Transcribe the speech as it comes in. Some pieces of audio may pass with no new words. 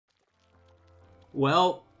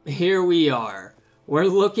Well, here we are. We're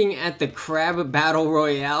looking at the Crab Battle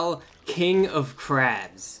Royale, King of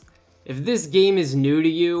Crabs. If this game is new to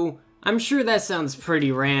you, I'm sure that sounds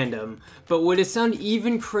pretty random, but would it sound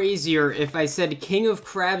even crazier if I said King of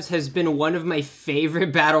Crabs has been one of my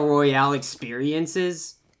favorite Battle Royale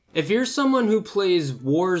experiences? If you're someone who plays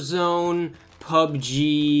Warzone,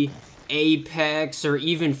 PUBG, Apex, or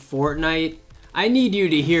even Fortnite, I need you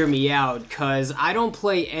to hear me out, cause I don't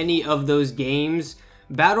play any of those games.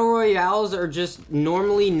 Battle Royales are just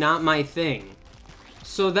normally not my thing.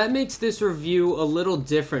 So that makes this review a little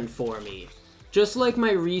different for me. Just like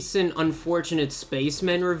my recent Unfortunate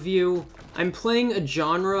Spacemen review, I'm playing a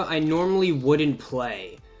genre I normally wouldn't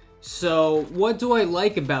play. So what do I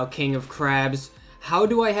like about King of Crabs? How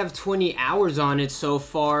do I have 20 hours on it so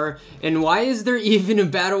far? And why is there even a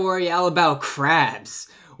Battle Royale about crabs?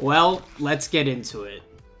 Well, let's get into it.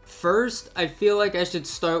 First, I feel like I should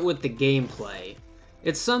start with the gameplay.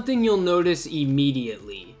 It's something you'll notice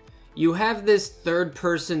immediately. You have this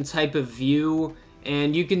third-person type of view,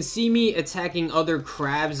 and you can see me attacking other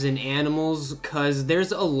crabs and animals cause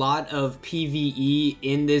there's a lot of PvE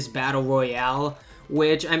in this Battle Royale,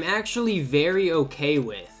 which I'm actually very okay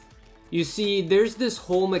with. You see, there's this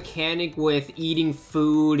whole mechanic with eating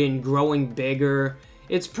food and growing bigger.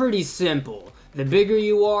 It's pretty simple. The bigger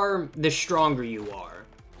you are, the stronger you are.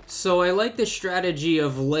 So I like the strategy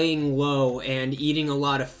of laying low and eating a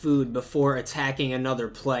lot of food before attacking another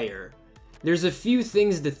player. There's a few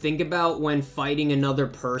things to think about when fighting another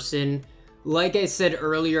person. Like I said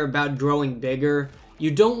earlier about growing bigger,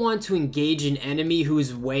 you don't want to engage an enemy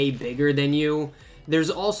who's way bigger than you. There's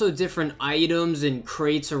also different items and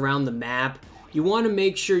crates around the map. You want to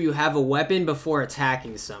make sure you have a weapon before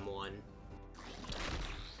attacking someone.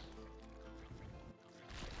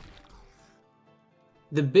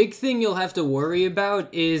 The big thing you'll have to worry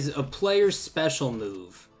about is a player's special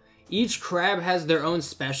move. Each crab has their own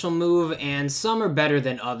special move, and some are better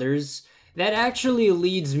than others. That actually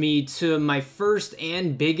leads me to my first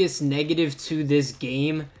and biggest negative to this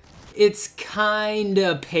game. It's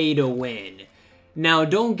kinda pay to win. Now,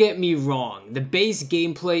 don't get me wrong, the base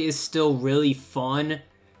gameplay is still really fun.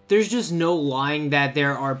 There's just no lying that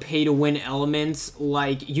there are pay-to-win elements,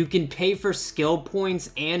 like you can pay for skill points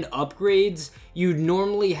and upgrades you'd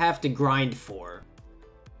normally have to grind for.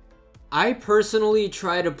 I personally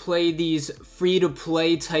try to play these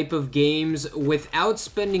free-to-play type of games without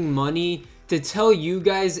spending money to tell you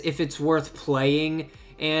guys if it's worth playing,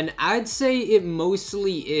 and I'd say it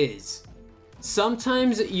mostly is.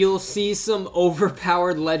 Sometimes you'll see some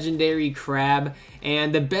overpowered legendary crab,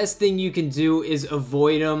 and the best thing you can do is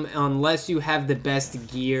avoid them unless you have the best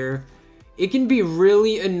gear. It can be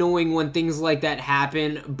really annoying when things like that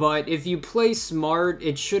happen, but if you play smart,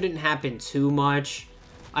 it shouldn't happen too much.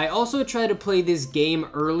 I also try to play this game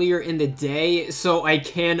earlier in the day so I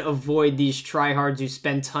can avoid these tryhards who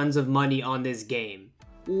spend tons of money on this game.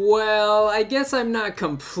 Well, I guess I'm not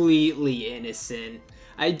completely innocent.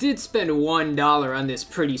 I did spend $1 on this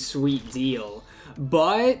pretty sweet deal,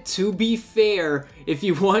 but to be fair, if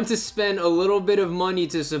you want to spend a little bit of money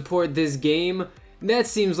to support this game, that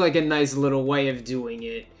seems like a nice little way of doing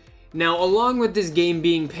it. Now, along with this game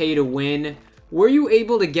being pay to win, were you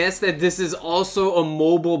able to guess that this is also a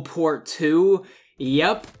mobile port too?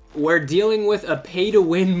 Yep, we're dealing with a pay to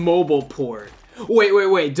win mobile port.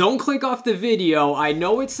 Wait, don't click off the video. I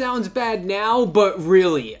know it sounds bad now, but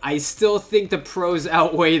really, I still think the pros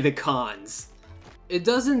outweigh the cons. It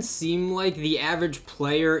doesn't seem like the average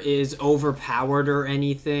player is overpowered or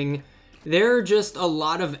anything. There are just a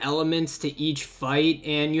lot of elements to each fight,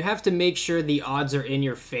 and you have to make sure the odds are in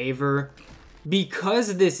your favor.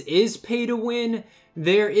 Because this is pay to win,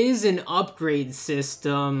 there is an upgrade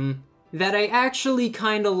system that I actually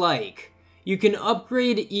kinda like. You can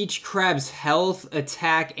upgrade each crab's health,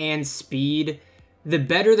 attack, and speed. The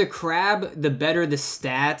better the crab, the better the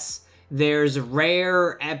stats. There's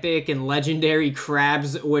rare, epic, and legendary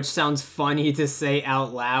crabs, which sounds funny to say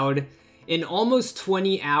out loud. In almost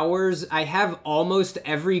 20 hours, I have almost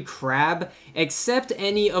every crab except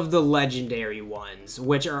any of the legendary ones,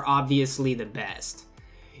 which are obviously the best.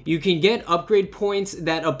 You can get upgrade points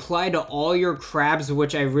that apply to all your crabs,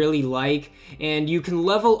 which I really like, and you can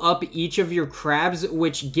level up each of your crabs,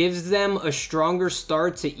 which gives them a stronger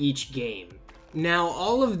start to each game. Now,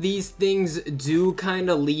 all of these things do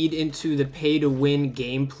kinda lead into the pay-to-win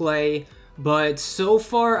gameplay, but so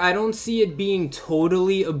far I don't see it being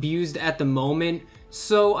totally abused at the moment,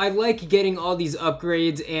 so I like getting all these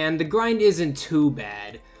upgrades and the grind isn't too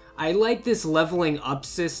bad. I like this leveling up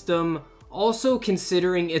system. Also,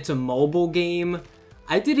 considering it's a mobile game,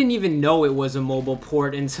 I didn't even know it was a mobile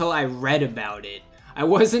port until I read about it. I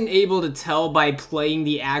wasn't able to tell by playing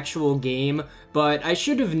the actual game, but I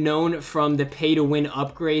should have known from the pay-to-win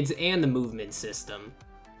upgrades and the movement system.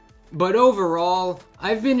 But overall,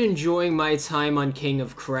 I've been enjoying my time on King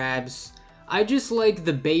of Crabs. I just like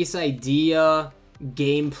the base idea,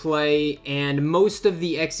 gameplay, and most of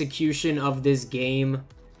the execution of this game.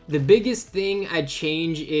 The biggest thing I'd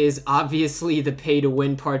change is obviously the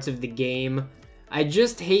pay-to-win parts of the game. I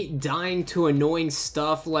just hate dying to annoying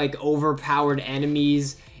stuff like overpowered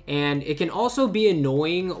enemies, and it can also be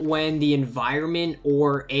annoying when the environment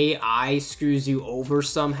or AI screws you over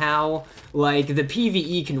somehow. Like, the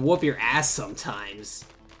PvE can whoop your ass sometimes.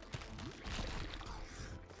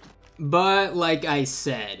 But like I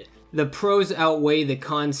said, the pros outweigh the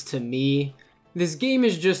cons to me. This game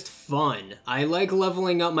is just fun. I like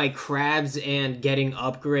leveling up my crabs and getting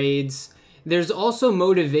upgrades. There's also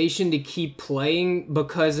motivation to keep playing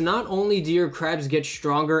because not only do your crabs get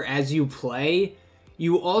stronger as you play,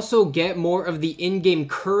 you also get more of the in-game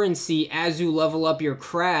currency as you level up your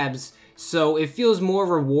crabs, so it feels more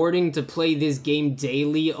rewarding to play this game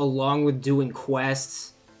daily along with doing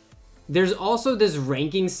quests. There's also this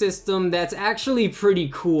ranking system that's actually pretty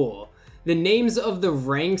cool. The names of the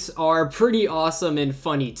ranks are pretty awesome and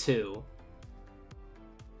funny too.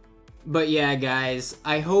 But yeah guys,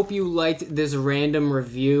 I hope you liked this random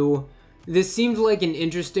review. This seemed like an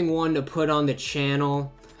interesting one to put on the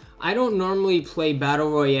channel. I don't normally play Battle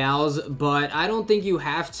Royales, but I don't think you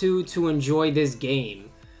have to enjoy this game.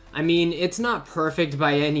 I mean, it's not perfect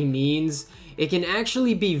by any means. It can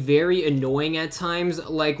actually be very annoying at times,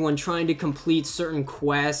 like when trying to complete certain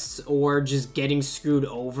quests or just getting screwed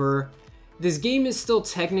over. This game is still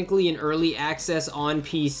technically in early access on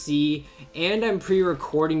PC, and I'm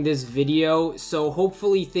pre-recording this video, so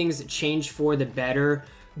hopefully things change for the better.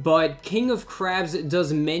 But King of Crabs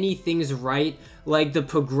does many things right, like the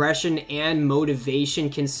progression and motivation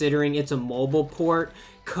considering it's a mobile port,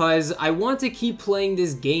 cause I want to keep playing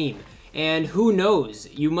this game, and who knows,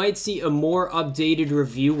 you might see a more updated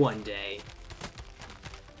review one day.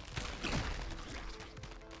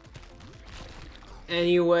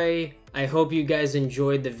 Anyway, I hope you guys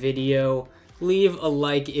enjoyed the video. Leave a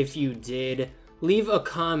like if you did. Leave a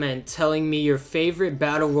comment telling me your favorite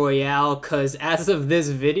Battle Royale, cause as of this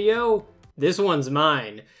video, this one's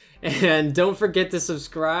mine. And don't forget to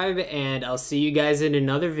subscribe, and I'll see you guys in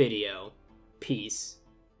another video. Peace.